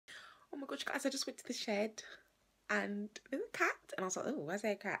Oh my gosh, guys, I just went to the shed and there's a cat. And I was like, oh, why is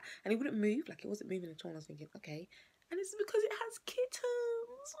there a cat? And it wouldn't move, like it wasn't moving at all. And I was thinking, okay. And it's because it has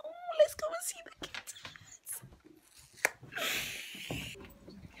kittens. Oh, let's go and see the kittens.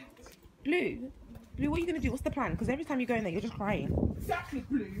 Blue, what are you going to do? What's the plan? Because every time you go in there, you're just crying. Exactly,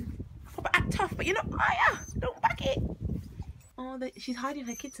 Blue. Oh, but act tough, but you're not. Oh, yeah, don't back it. Oh, she's hiding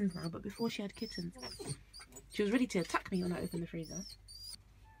her kittens now, but before she had kittens, she was ready to attack me when I opened the freezer.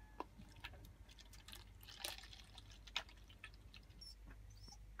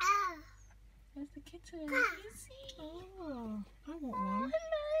 There's the kitten. You see? Oh, I want one.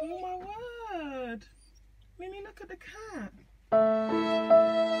 Hello. Oh my word. Mimi, look at the cat.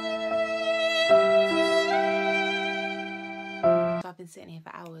 So I've been sitting here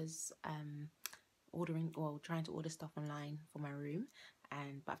for hours trying to order stuff online for my room,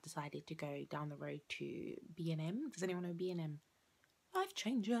 but I've decided to go down the road to B&M. Does anyone know B&M? Life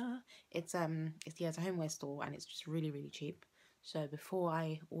changer. It's a homeware store, and it's just really, really cheap. So before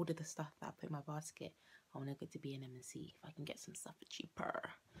I order the stuff that I put in my basket, I want to go to B&M and see if I can get some stuff for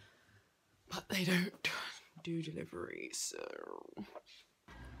cheaper. But they don't do delivery, so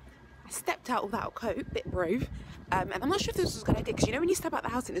I stepped out without a coat, a bit brave, and I'm not sure if this was a good idea, because you know when you step out the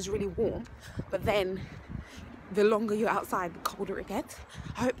house and it's really warm, but then the longer you're outside, the colder it gets.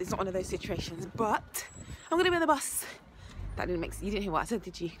 I hope it's not one of those situations, but I'm gonna be on the bus. That didn't make sense. You didn't hear what I said,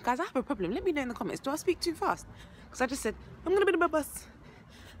 did you? Guys, I have a problem. Let me know in the comments. Do I speak too fast? Because I just said, I'm gonna be on the bus.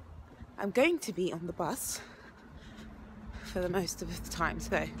 I'm going to be on the bus for the most of the time,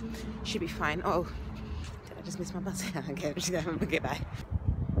 so should be fine. Oh, did I just miss my bus? Okay, I'm just gonna get back.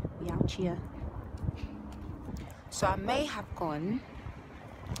 We out here. So I may have gone.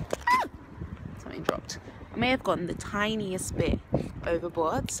 Something dropped. I may have gone the tiniest bit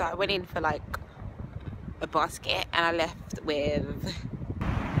overboard. So I went in for like a basket and I left with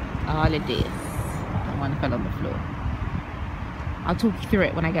all of this. And one fell on the floor. I'll talk you through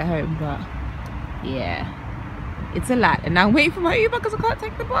it when I get home, but yeah, it's a lot. And now I'm waiting for my Uber because I can't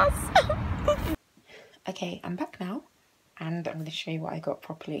take the bus. Okay, I'm back now and I'm going to show you what I got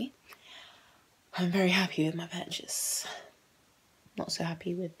properly. I'm very happy with my purchase. Not so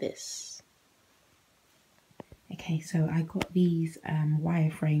happy with this. Okay, so I got these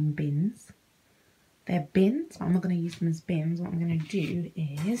wireframe bins. They're bins, but I'm not going to use them as bins. What I'm going to do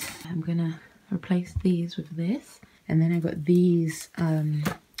is I'm going to replace these with this. And then I got these,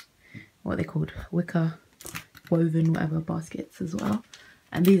 what are they called? Wicker, woven, whatever, baskets as well.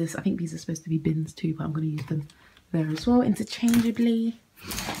 And these are, I think these are supposed to be bins too, but I'm going to use them there as well, interchangeably.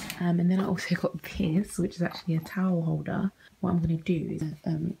 And then I also got this, which is actually a towel holder. What I'm going to do is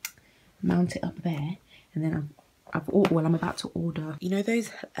mount it up there, and then I'm about to order, you know those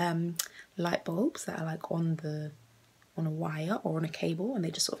light bulbs that are like on a wire or on a cable, and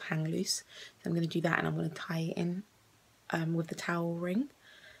they just sort of hang loose. So I'm going to do that, and I'm going to tie it in with the towel ring.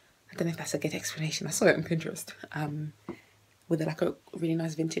 I don't know if that's a good explanation. I saw it on Pinterest with like a really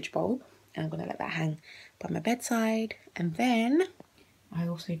nice vintage bulb, and I'm going to let that hang by my bedside. And then I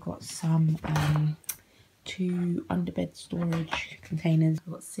also got some 2 underbed storage containers.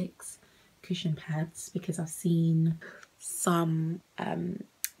 I've got 6 cushion pads because I've seen some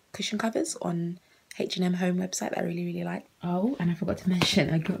cushion covers on H&M Home website that I really, really like. Oh, and I forgot to mention,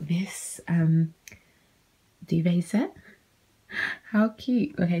 I got this duvet set. How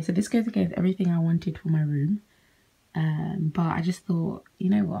cute. Okay, so this goes against everything I wanted for my room. But I just thought, you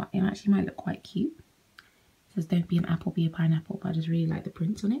know what, it actually might look quite cute. It says don't be an apple, be a pineapple, but I just really like the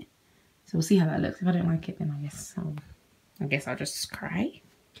prints on it. So we'll see how that looks. If I don't like it, then I guess I'll just cry.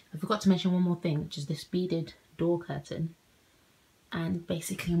 I forgot to mention one more thing, which is this beaded door curtain. And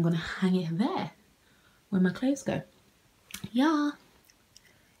basically I'm gonna hang it there where my clothes go. Yeah.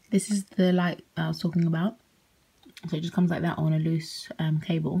 This is the light I was talking about. So it just comes like that on a loose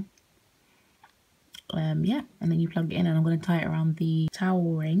cable. Yeah, and then you plug it in, and I'm going to tie it around the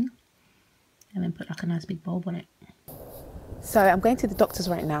towel ring and then put like a nice big bulb on it. So I'm going to the doctor's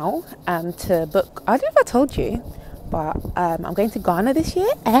right now to book, I don't know if I told you, but I'm going to Ghana this year.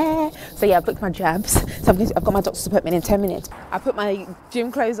 So yeah, I booked my jabs. So I've got my doctor's appointment in 10 minutes. I put my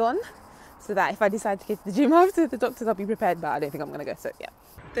gym clothes on so that if I decide to go to the gym after the doctor's, I'll be prepared, but I don't think I'm going to go, so yeah.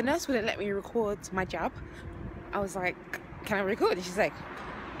 The nurse wouldn't let me record my jab. I was like, can I record? And she's like,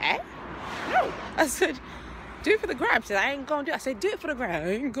 no. I said, do it for the gram. She said, I ain't gonna do it. I said, do it for the gram.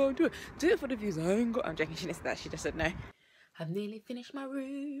 I ain't gonna do it. Do it for the views. I ain't gonna. I'm joking. She didn't say that. She just said no. I've nearly finished my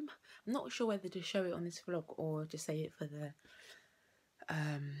room. I'm not sure whether to show it on this vlog or just say it for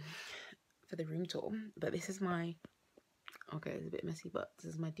the room tour. But this is my, okay, it's a bit messy, but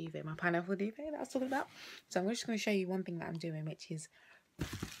this is my duvet, my pineapple duvet that I was talking about. So I'm just going to show you one thing that I'm doing, which is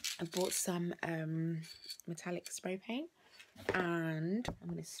I bought some metallic spray paint, and I'm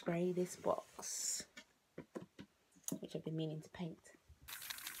going to spray this box, which I've been meaning to paint.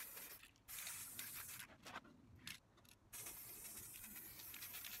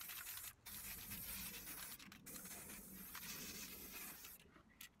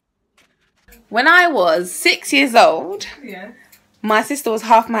 When I was 6 years old, Yeah. my sister was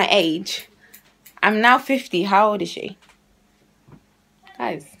half my age. I'm now 50. How old is she?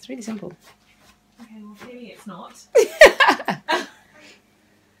 Guys, it's really simple. Okay, well, clearly it's not.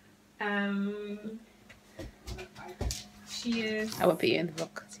 She is. I won't put you in the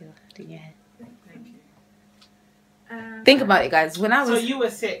vlog because you're doing your hair. Thank you. Think about it, guys. When I So was you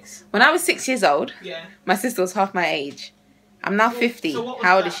were 6. when I was 6 years old, Yeah. my sister was half my age. I'm now 50. So what was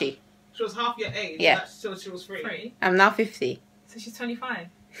How old that? is she? She was half your age. Yeah. So she was 3. I'm now 50. So she's 25.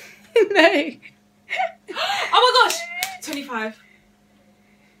 No. Oh my gosh! 25.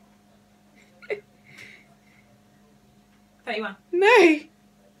 31. No.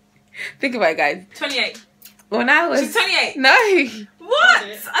 Think about it, guys. 28. When I was She's 28. No. What? I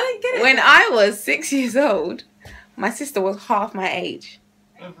didn't get it. When I was 6 years old, my sister was half my age.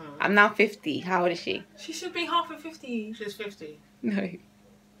 Mm-hmm. I'm now 50. How old is she? She should be half of 50. She's 50. No.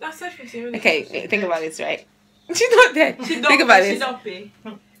 That's so 50. Really. Okay, think about this, right? She's not dead. Think about this. She's doppy.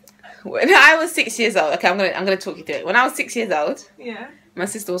 When I was 6 years old, okay, I'm gonna talk you through it. When I was 6 years old, Yeah. my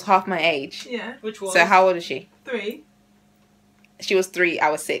sister was half my age. Yeah. Which was? So how old is she? 3. She was 3. I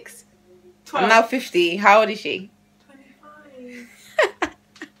was 6. 12. I'm now 50. How old is she? 25.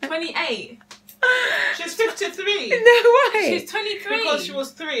 28. She's 53. No way. She's 23. Because she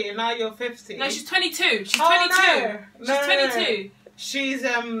was 3 and now you're 50. No, she's 22. She's 22. Oh, No. She's 22. She's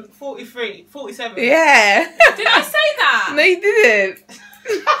 43, 47. Yeah. Did I say that? No, you didn't.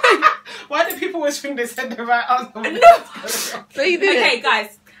 Why do people always think they said the right answer? No, you didn't. Okay,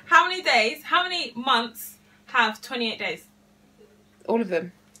 guys. How many months have 28 days? All of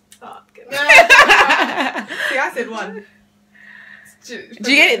them. Fuck. See, I said 1. Do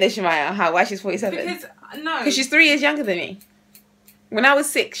you get it then, Shemaya? Why she's 47? Because, no. Because she's 3 years younger than me. When I was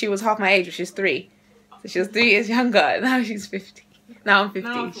 6, she was half my age, which is 3. So she was 3 years younger. Now she's 50. Now I'm 50.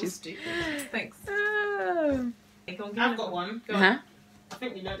 No, she's stupid. Thanks. Oh. I've got one. Go on. Uh-huh. I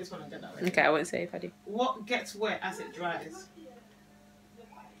think we know this one. I get that right. Okay, I won't say if I do. What gets wet as it dries?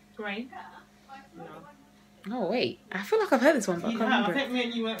 Rain. No. Oh, wait. I feel like I've heard this one, but I can't remember. I think me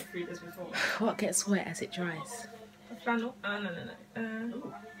and you went through this before. What gets wet as it dries? A flannel?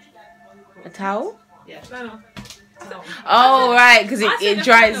 No. A towel? Yeah, flannel. Oh, right, because it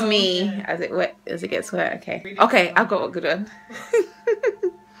dries flannel. me Yeah. as it gets wet. Okay. Okay, I've got a good one.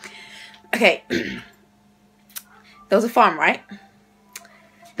 Okay. There was a farm, right?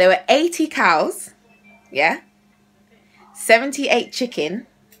 There were 80 cows. Yeah? 78 chicken.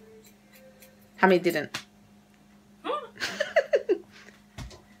 How many didn't?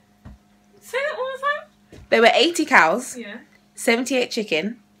 Say that one more time. There were 80 cows. Yeah. 78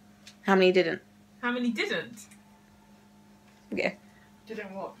 chicken. How many didn't? How many didn't? Yeah.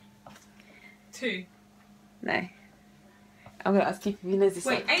 Didn't what? 2. No. I'm going to ask Keith if he knows this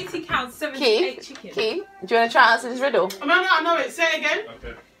Wait, one. 80 cows, 78 chicken. Keith, do you want to try and answer this riddle? Oh, no, I know it. Say it again.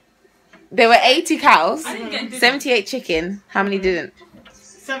 Okay. There were 80 cows. I didn't get didn't. 78 chicken. How many didn't?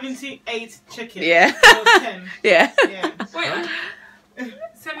 78 chicken. Yeah. Or 10. Yeah. Yeah. Wait.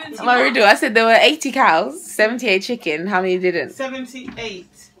 70. My riddle. I said there were 80 cows, 78 chicken. How many didn't? 78.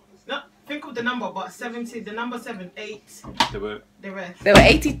 No, think of the number, but 70. The number 7, 8. There were The rest. There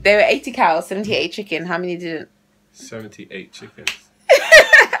were 80 cows, 78 chicken. How many didn't? 78 chickens. 10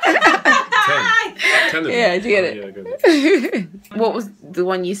 of them. Yeah, do you get it? Yeah, I got it. What was the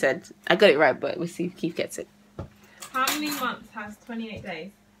one you said? I got it right, but we'll see if Keith gets it. How many months has 28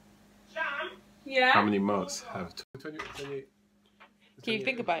 days? Yeah. How many months have 28? Keith,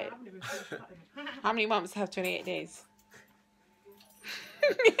 think about it. How many months have 28 days?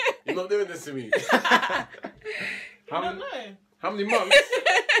 You're not doing this to me. How many months?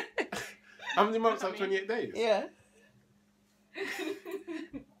 How many months have 28 days? Yeah.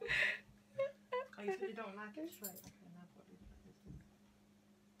 Oh, you said you don't like it straight.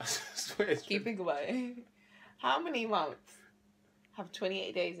 I swear. Keith, think about it. How many months have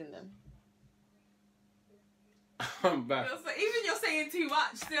 28 days in them? I'm back. Even you're saying too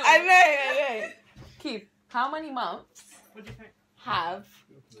much still. I know. Keith, how many months What do you think? have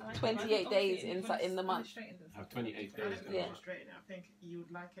 28 days in the month? Have 28 days. Yeah. I think you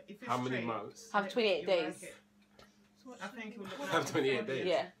would like it. If it's How many straight, months? Have 28 days. I think it would look Have 28 days.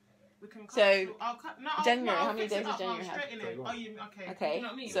 Yeah. We can cut So, I'll cut, no, January, I'll how many fix it days does up, January I'll have? straighten it. Oh, you, okay. Okay, You know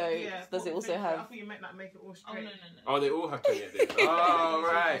what I mean? so does it also I have... thought you meant like make it all straight. Oh, they all have 28 days. Oh,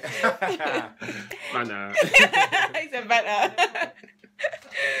 right. Banner. He said better.